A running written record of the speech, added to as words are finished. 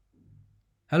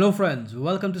Hello, friends.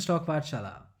 Welcome to Stock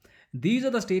Pathshala. These are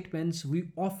the statements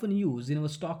we often use in our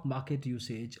stock market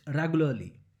usage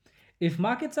regularly. If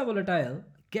markets are volatile,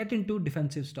 get into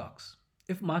defensive stocks.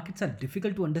 If markets are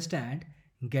difficult to understand,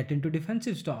 get into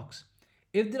defensive stocks.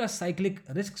 If there are cyclic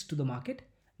risks to the market,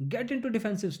 get into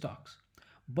defensive stocks.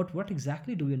 But what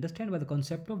exactly do we understand by the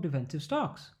concept of defensive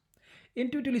stocks?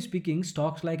 Intuitively speaking,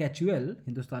 stocks like HUL,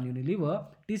 Hindustan Unilever,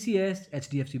 TCS,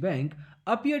 HDFC Bank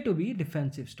appear to be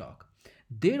defensive stock.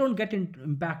 They don't get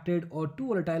impacted or too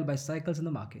volatile by cycles in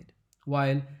the market.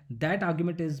 While that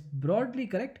argument is broadly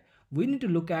correct, we need to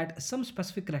look at some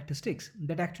specific characteristics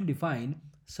that actually define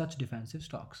such defensive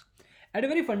stocks. At a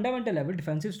very fundamental level,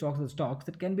 defensive stocks are stocks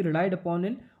that can be relied upon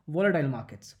in volatile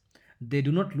markets. They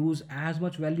do not lose as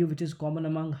much value, which is common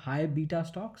among high beta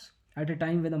stocks at a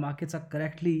time when the markets are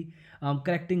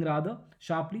correcting rather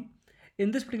sharply.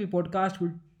 In this particular podcast,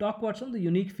 we'll talk about some of the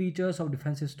unique features of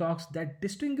defensive stocks that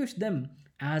distinguish them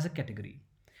as a category.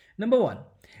 Number one,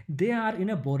 they are in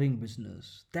a boring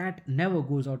business that never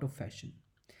goes out of fashion.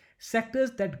 Sectors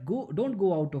that don't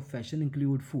go out of fashion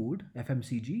include food,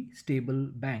 FMCG, stable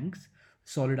banks,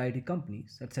 solid IT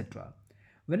companies, etc.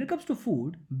 When it comes to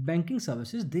food, banking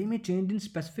services, they may change in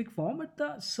specific form, but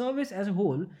the service as a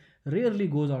whole rarely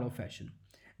goes out of fashion.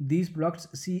 These products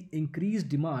see increased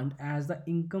demand as the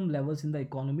income levels in the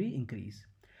economy increase.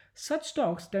 Such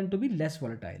stocks tend to be less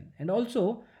volatile and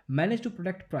also manage to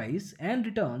protect price and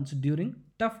returns during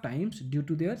tough times due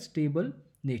to their stable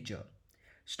nature.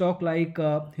 Stock like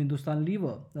Hindustan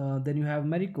Lever, then you have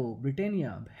Marico,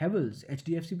 Britannia, Havells,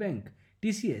 HDFC Bank,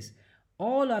 TCS,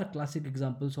 all are classic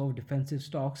examples of defensive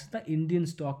stocks in the Indian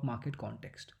stock market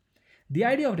context. The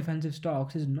idea of defensive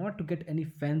stocks is not to get any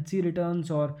fancy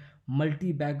returns or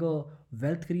multi bagger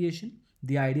wealth creation.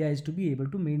 The idea is to be able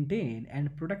to maintain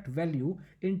and protect value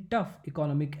in tough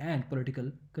economic and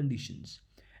political conditions.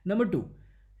 Number two,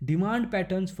 demand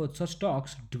patterns for such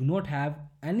stocks do not have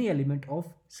any element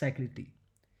of cyclicity.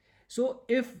 So,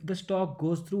 if the stock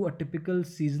goes through a typical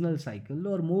seasonal cycle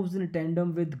or moves in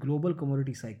tandem with global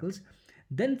commodity cycles,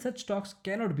 then such stocks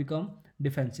cannot become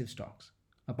defensive stocks.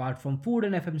 Apart from food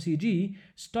and FMCG,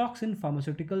 stocks in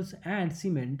pharmaceuticals and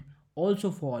cement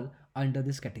also fall under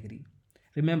this category.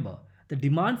 Remember, the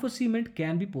demand for cement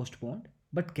can be postponed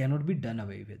but cannot be done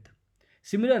away with.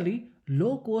 Similarly,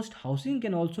 low cost housing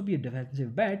can also be a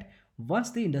defensive bet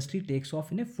once the industry takes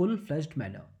off in a full fledged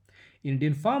manner.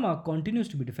 Indian pharma continues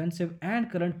to be defensive,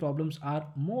 and current problems are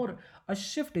more a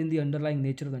shift in the underlying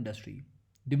nature of the industry.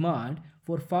 Demand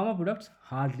for pharma products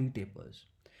hardly tapers.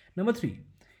 Number three,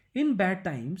 in bad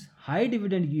times, high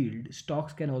dividend yield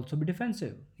stocks can also be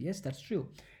defensive. Yes, that's true.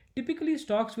 Typically,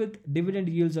 stocks with dividend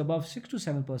yields above 6 to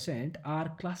 7%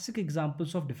 are classic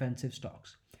examples of defensive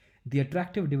stocks. The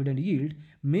attractive dividend yield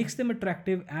makes them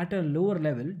attractive at a lower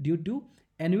level due to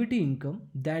annuity income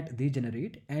that they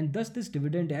generate, and thus this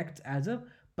dividend acts as a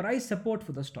price support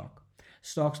for the stock.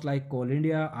 Stocks like Coal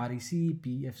India, REC,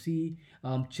 PFC,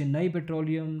 Chennai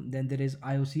Petroleum, then there is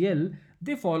IOCL,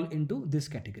 they fall into this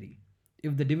category.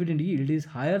 If the dividend yield is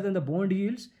higher than the bond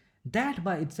yields, that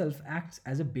by itself acts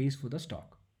as a base for the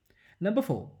stock. Number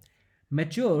four,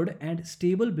 matured and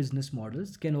stable business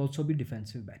models can also be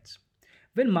defensive bets.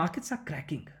 When markets are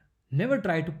cracking, never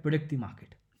try to predict the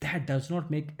market. That does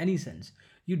not make any sense.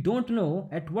 You don't know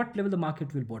at what level the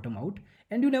market will bottom out,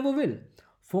 and you never will.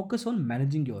 Focus on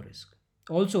managing your risk.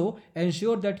 Also,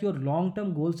 ensure that your long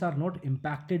term goals are not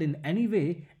impacted in any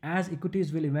way, as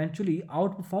equities will eventually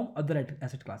outperform other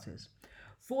asset classes.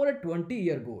 For a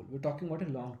 20-year goal, we're talking about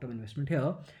a long term investment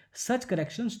here, such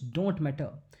corrections don't matter.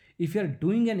 If you're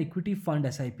doing an equity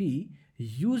fund SIP,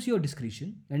 use your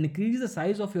discretion and increase the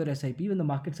size of your SIP when the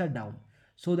markets are down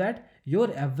so that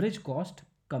your average cost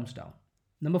comes down.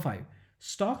 Number five,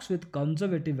 stocks with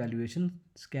conservative valuations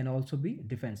can also be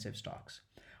defensive stocks.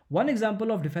 One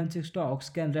example of defensive stocks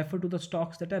can refer to the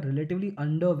stocks that are relatively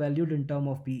undervalued in terms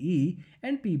of PE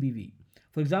and PBV.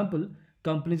 For example,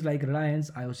 companies like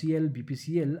Reliance, IOCL,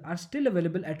 BPCL are still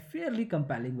available at fairly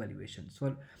compelling valuations.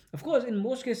 So, of course, in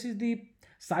most cases, the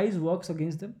size works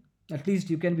against them. At least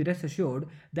you can be rest assured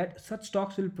that such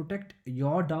stocks will protect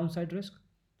your downside risk.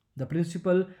 The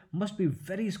principle must be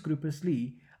very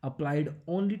scrupulously applied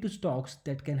only to stocks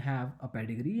that can have a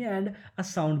pedigree and a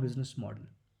sound business model.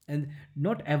 And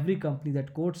not every company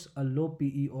that quotes a low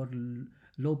PE or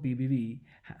low PBV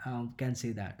can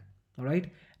say that. All right.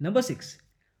 Number six,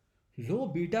 low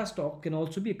beta stock can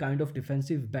also be a kind of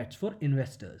defensive bets for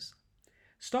investors.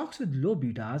 Stocks with low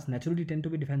betas naturally tend to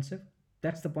be defensive.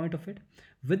 That's the point of it.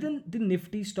 Within the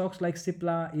nifty stocks like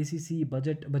Cipla, ACC,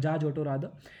 Bajaj Auto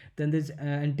rather, then there's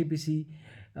NTPC.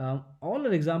 All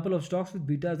are example of stocks with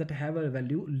betas that have a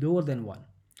value lower than one.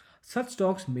 Such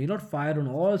stocks may not fire on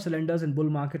all cylinders in bull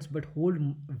markets but hold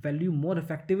value more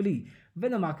effectively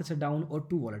when the markets are down or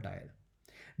too volatile.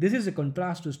 This is a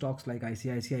contrast to stocks like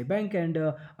ICICI Bank and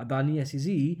Adani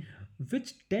SEZ,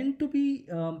 which tend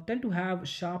to have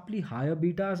sharply higher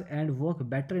betas and work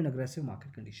better in aggressive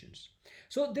market conditions.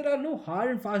 So there are no hard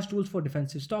and fast rules for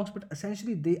defensive stocks, but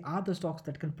essentially they are the stocks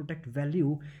that can protect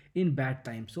value in bad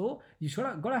times. So you should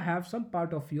gotta have some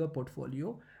part of your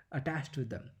portfolio attached with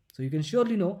them. So you can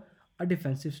surely know a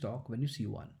defensive stock when you see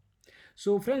one.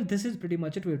 So, friends, this is pretty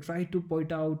much it. We've tried to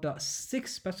point out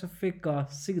six specific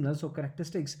signals or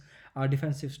characteristics a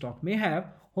defensive stock may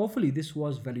have. Hopefully, this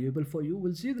was valuable for you.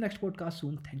 We'll see you in the next podcast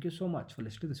soon. Thank you so much for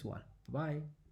listening to this one. Bye.